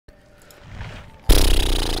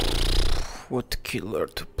What killer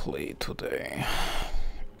to play today?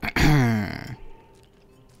 I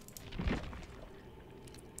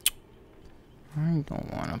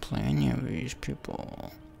don't want to play any of these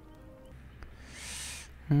people.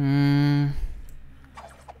 Yeah.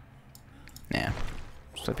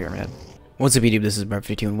 Just play Pyramid Head. What's up, YouTube? This is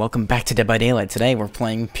Bar52 and welcome back to Dead by Daylight. Today we're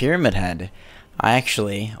playing Pyramid Head. I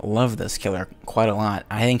actually love this killer quite a lot.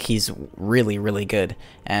 I think he's really, really good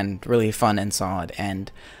and really fun and solid.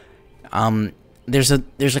 And there's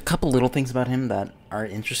a couple little things about him that are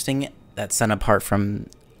interesting that set him apart from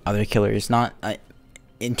other killers. Not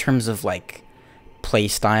in terms of like play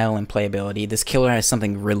style and playability. This killer has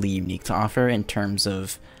something really unique to offer in terms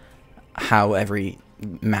of how every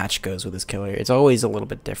match goes with this killer. It's always a little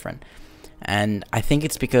bit different, and I think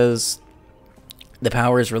it's because the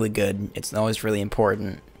power is really good. It's always really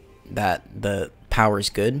important that the power is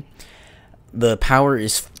good. The power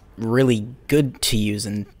is really good to use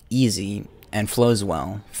and easy and flows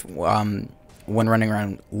well when running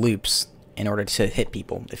around loops in order to hit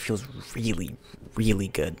people. It feels really, really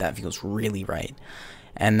good. That feels really right.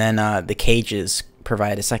 And then the cages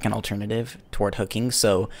provide a second alternative toward hooking.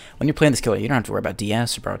 So when you're playing this killer, you don't have to worry about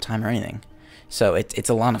DS or borrowed time or anything. So it's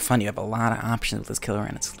a lot of fun. You have a lot of options with this killer,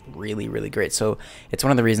 and it's really, really great. So it's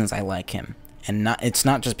one of the reasons I like him. And it's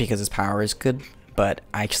not just because his power is good, but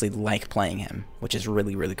I actually like playing him, which is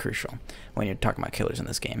really, really crucial when you're talking about killers in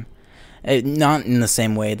this game. Not in the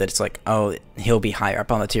same way that it's like, oh, he'll be higher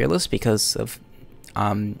up on the tier list because of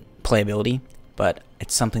playability, but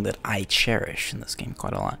it's something that I cherish in this game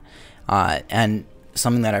quite a lot. And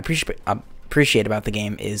something that I appreciate about the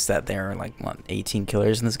game is that there are like, what, 18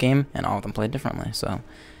 killers in this game, and all of them play differently, so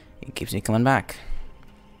it keeps me coming back.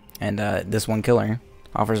 And this one killer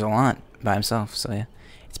offers a lot by himself, so yeah,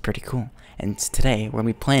 it's pretty cool. And today we're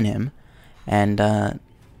going to be playing him, and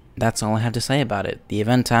that's all I have to say about it. The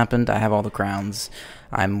event happened, I have all the crowns,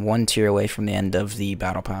 I'm one tier away from the end of the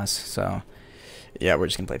battle pass, so yeah, we're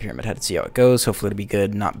just going to play Pyramid Head and see how it goes. Hopefully it'll be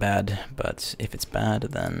good, not bad, but if it's bad,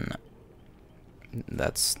 then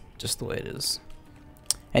that's just the way it is.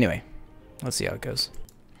 Anyway, let's see how it goes.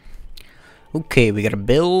 Okay, we got a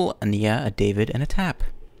Bill, a Nia, a David, and a Tap.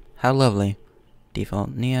 How lovely. Default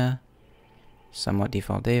Nia, somewhat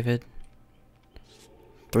default David.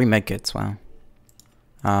 3 medkits, wow.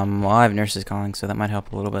 Well, I have nurses calling, so that might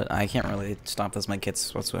help a little bit. I can't really stop those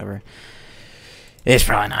medkits whatsoever. It's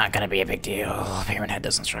probably not gonna be a big deal. Pyramid Head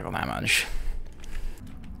doesn't struggle that much.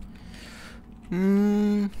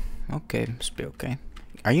 Okay, this will be okay.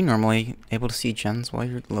 Are you normally able to see gens while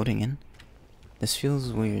you're loading in? This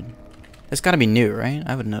feels weird. It's gotta be new, right?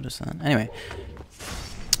 I would notice that. Anyway.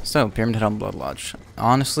 So, Pyramid Head on Blood Lodge.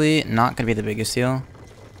 Honestly, not gonna be the biggest deal.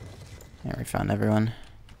 Yeah, we found everyone.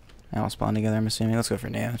 They all spawn together, I'm assuming. Let's go for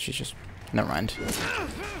Nia. She's just... Never mind.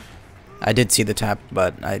 I did see the Tap,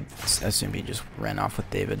 but I assumed he just ran off with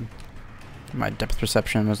David. My depth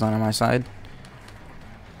perception was not on my side.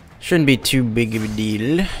 Shouldn't be too big of a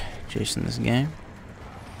deal chasing this game.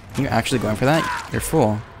 You're actually going for that? You're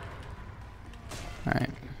fool.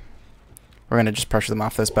 Alright. We're gonna just pressure them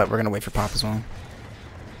off this, but we're gonna wait for Pop as well.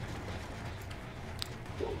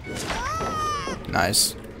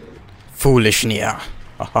 Nice. Foolish Nia.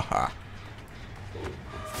 Ha ha ha.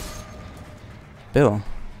 Bill.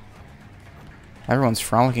 Everyone's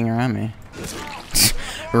frolicking around me.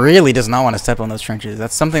 Really does not want to step on those trenches.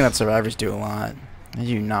 That's something that survivors do a lot. They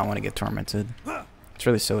do not want to get tormented. It's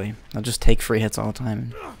really silly. They'll just take free hits all the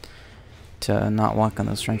time to not walk on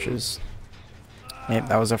those trenches. Yep,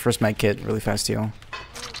 that was our first med kit. Really fast heal.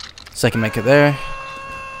 Second med kit there.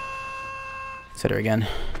 Let's hit her again.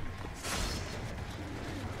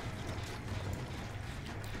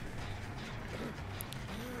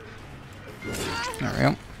 There we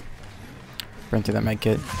go. Ran through that med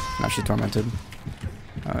kit. Now she's tormented.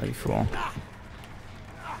 Oh, you fool.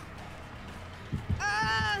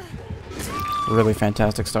 Really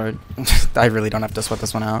fantastic start. I really don't have to sweat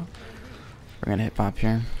this one out. We're gonna hit Pop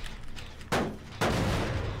here.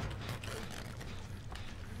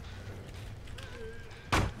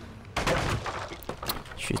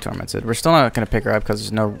 She's tormented. We're still not gonna pick her up because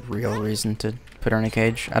there's no real reason to put her in a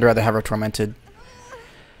cage. I'd rather have her tormented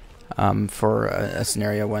for a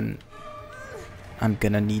scenario when I'm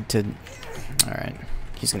gonna need to... Alright.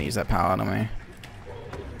 He's gonna use that pallet on me.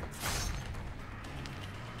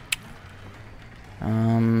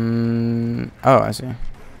 Oh, I see.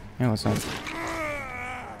 Yeah, what's up?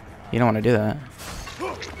 You don't want to do that.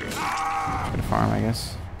 Go to farm, I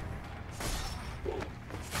guess.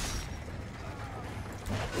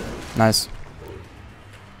 Nice.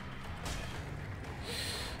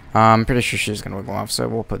 I'm pretty sure she's gonna wiggle off, so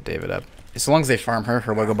we'll put David up. As long as they farm her,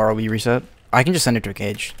 her wiggle bar will be reset. I can just send it to a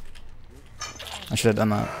cage. I should have done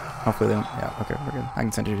that. Hopefully they don't. Yeah, okay, we're good. I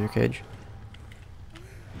can send it to a cage.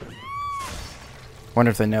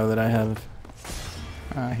 Wonder if they know that I have...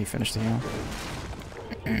 he finished the heal.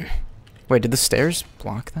 Wait, did the stairs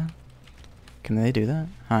block that? Can they do that?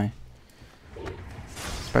 Hi.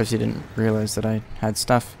 Surprised he didn't realize that I had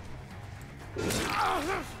stuff.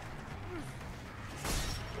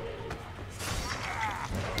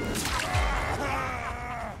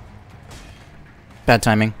 Bad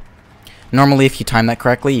timing. Normally, if you time that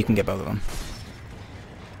correctly, you can get both of them.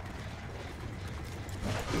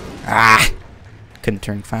 Ah! Couldn't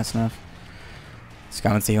turn fast enough. This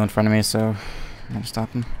guy wants to heal in front of me, so I'm gonna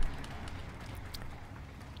stop him.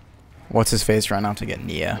 What's his face run out to get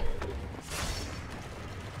Nia?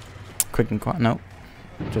 Quick and quiet. Nope.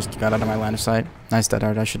 Just got out of my line of sight. Nice dead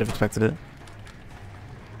hard. I should have expected it.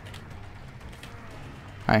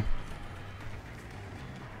 Hi.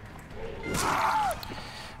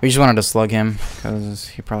 We just wanted to slug him because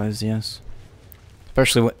he probably has DS.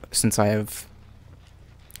 Especially since I have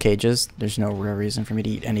cages. There's no real reason for me to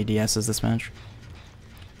eat any DSs this match.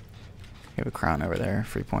 We have a crown over there.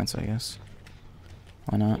 3 points, I guess.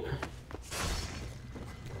 Why not?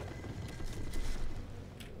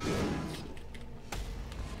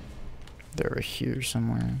 They're over here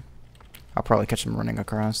somewhere. I'll probably catch them running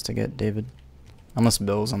across to get David. Unless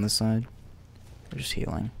Bill's on this side. They're just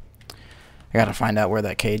healing. I gotta find out where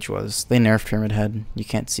that cage was. They nerfed Pyramid Head. You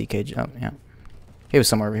can't see cage. Oh, yeah. He was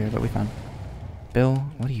somewhere over here, but we found him. Bill,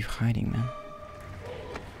 what are you hiding, man?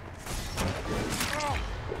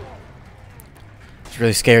 I was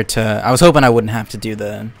really scared to... I was hoping I wouldn't have to do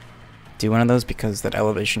one of those because that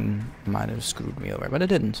elevation might have screwed me over, but it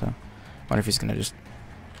didn't, so... I wonder if he's gonna just...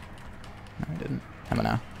 No, he didn't. How about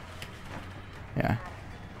now? Yeah.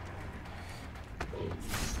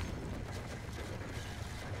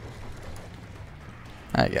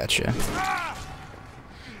 I gotcha.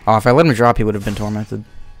 Oh, if I let him drop, he would have been tormented.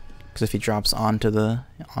 Because if he drops onto the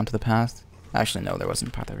path, actually no, there wasn't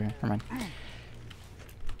a path over here. Never mind.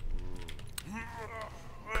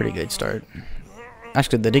 Pretty good start.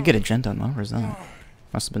 Actually, they did get a gent on though. Where's that?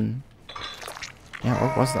 Must have been. Yeah,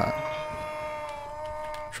 what was that?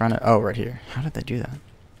 Trying to. Oh, right here. How did they do that?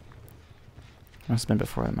 Must have been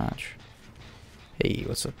before the match. Hey,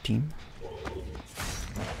 what's up, team?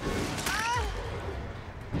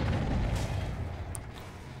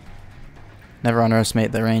 Never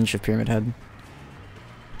underestimate the range of Pyramid Head.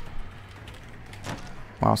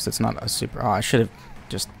 Whilst it's not a super... Oh, I should have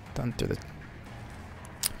just done through the...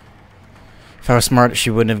 If I was smart,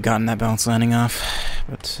 she wouldn't have gotten that bounce landing off.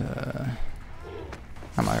 But,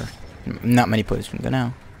 not many players can go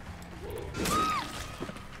now.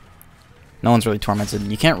 No one's really tormented.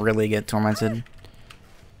 You can't really get tormented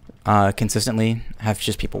consistently. Have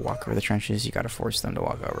just people walk over the trenches. You gotta force them to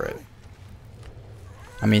walk over it.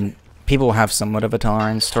 I mean... People have somewhat of a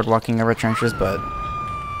tolerance toward walking over trenches, but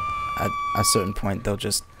at a certain point they'll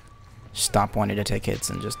just stop wanting to take hits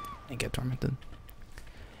and just get tormented.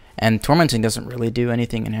 And tormenting doesn't really do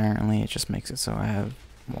anything inherently, it just makes it so I have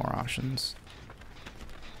more options.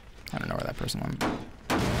 I don't know where that person went.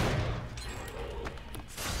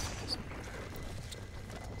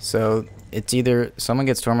 So it's either someone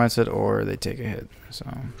gets tormented or they take a hit. So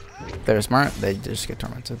if they're smart, they just get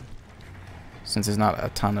tormented. Since there's not a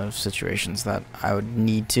ton of situations that I would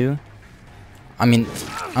need to. I mean,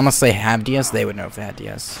 unless they have DS, they would know if they had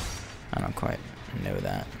DS. I don't quite know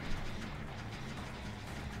that.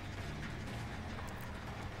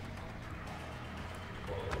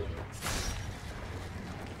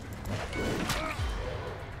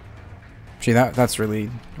 Gee, that's really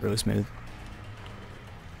smooth.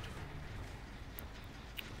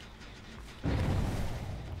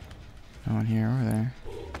 No one here or there.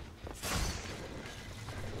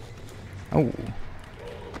 Oh.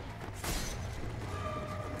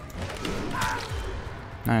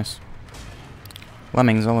 Nice.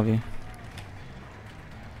 Lemmings, all of you.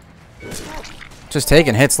 Just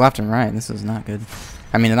taking hits left and right. This is not good.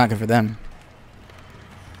 I mean, not good for them.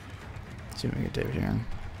 Let's see if we can get David here.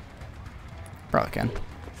 Probably can.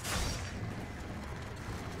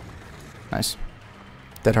 Nice.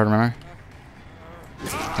 Dead hard, remember?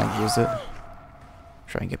 I used it.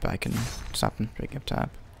 Try and get back and stop him. Break up top.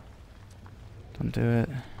 Don't do it.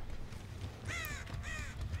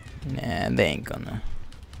 Nah, they ain't gonna.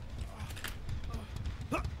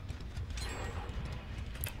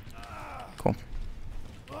 Cool.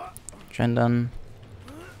 Gen done.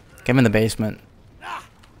 Get him in the basement.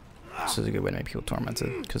 This is a good way to make people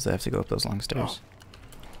tormented, because they have to go up those long stairs.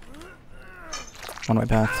 One-way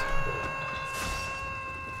path.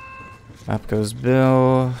 Up goes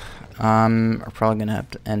Bill. We're probably gonna have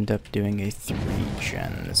to end up doing a 3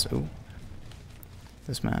 gen this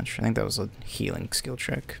match. I think that was a healing skill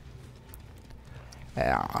check.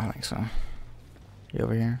 Yeah, I think so. You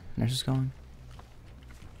over here? Nurse is going.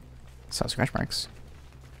 Saw scratch marks.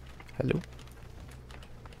 Hello.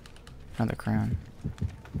 Another crown.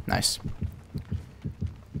 Nice.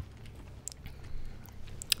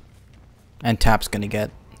 And Tap's gonna get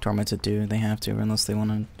tormented too. They have to, unless they want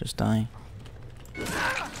to just die.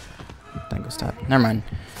 Then goes Tap. Never mind.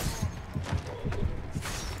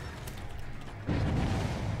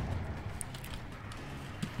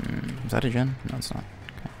 Is that a gen? No, it's not.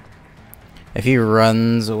 Okay. If he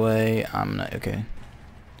runs away, I'm not. Okay.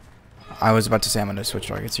 I was about to say I'm gonna switch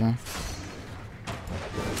targets here.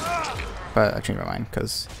 But I changed my mind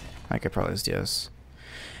because I could probably just DS.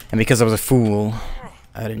 And because I was a fool,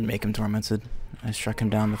 I didn't make him tormented. I struck him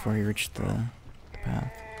down before he reached the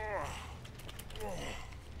path.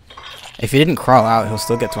 If he didn't crawl out, he'll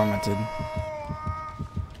still get tormented.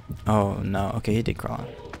 Oh no, okay, he did crawl out.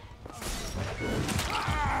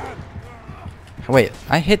 Wait,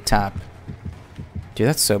 I hit Tap. Dude,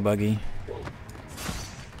 that's so buggy.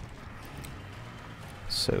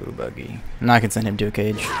 So buggy. Now I can send him to a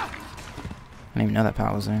cage. I didn't even know that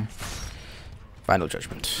power was there. Final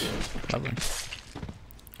Judgment. Lovely.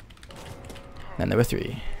 Then there were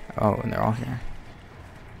 3. Oh, and they're all here.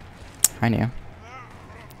 I knew.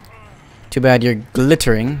 Too bad you're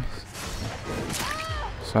glittering.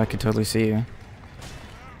 So I could totally see you.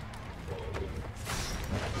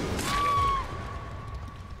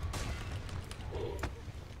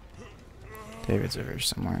 David's over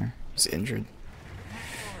somewhere. He's injured.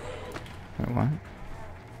 Wait, what?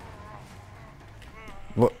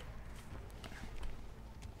 What?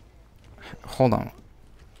 Hold on.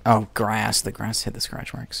 Oh, grass. The grass hit the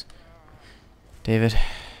scratch marks. David.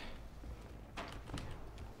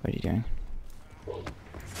 What are you doing?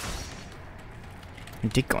 You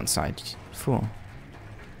did go inside, you fool.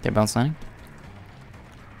 They're bounce landing?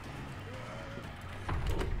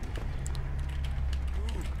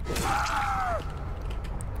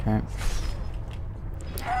 Okay.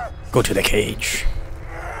 Go to the cage.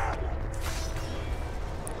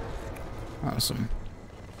 Awesome.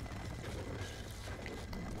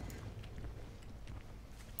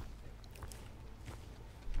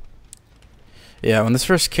 Yeah, when this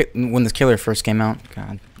killer first came out,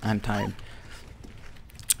 God, I'm tired.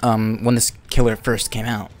 When this killer first came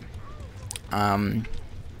out,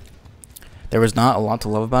 there was not a lot to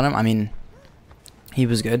love about him. I mean, he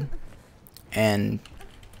was good, and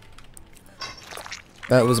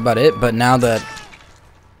that was about it. But now that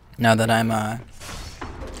I'm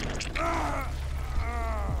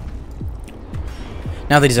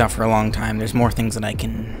now that he's out for a long time, there's more things that I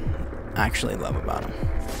can actually love about him.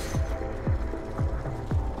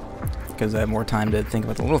 Because I have more time to think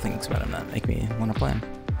about the little things about him that make me want to play him.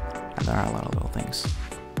 And there are a lot of little things.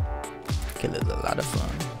 Killer's a lot of fun.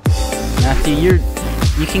 Matthew, you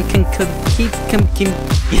can keep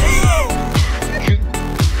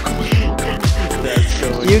That's so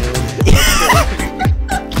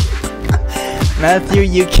Matthew,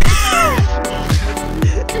 you can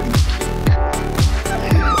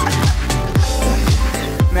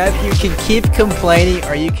Matthew can keep complaining,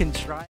 or you can try.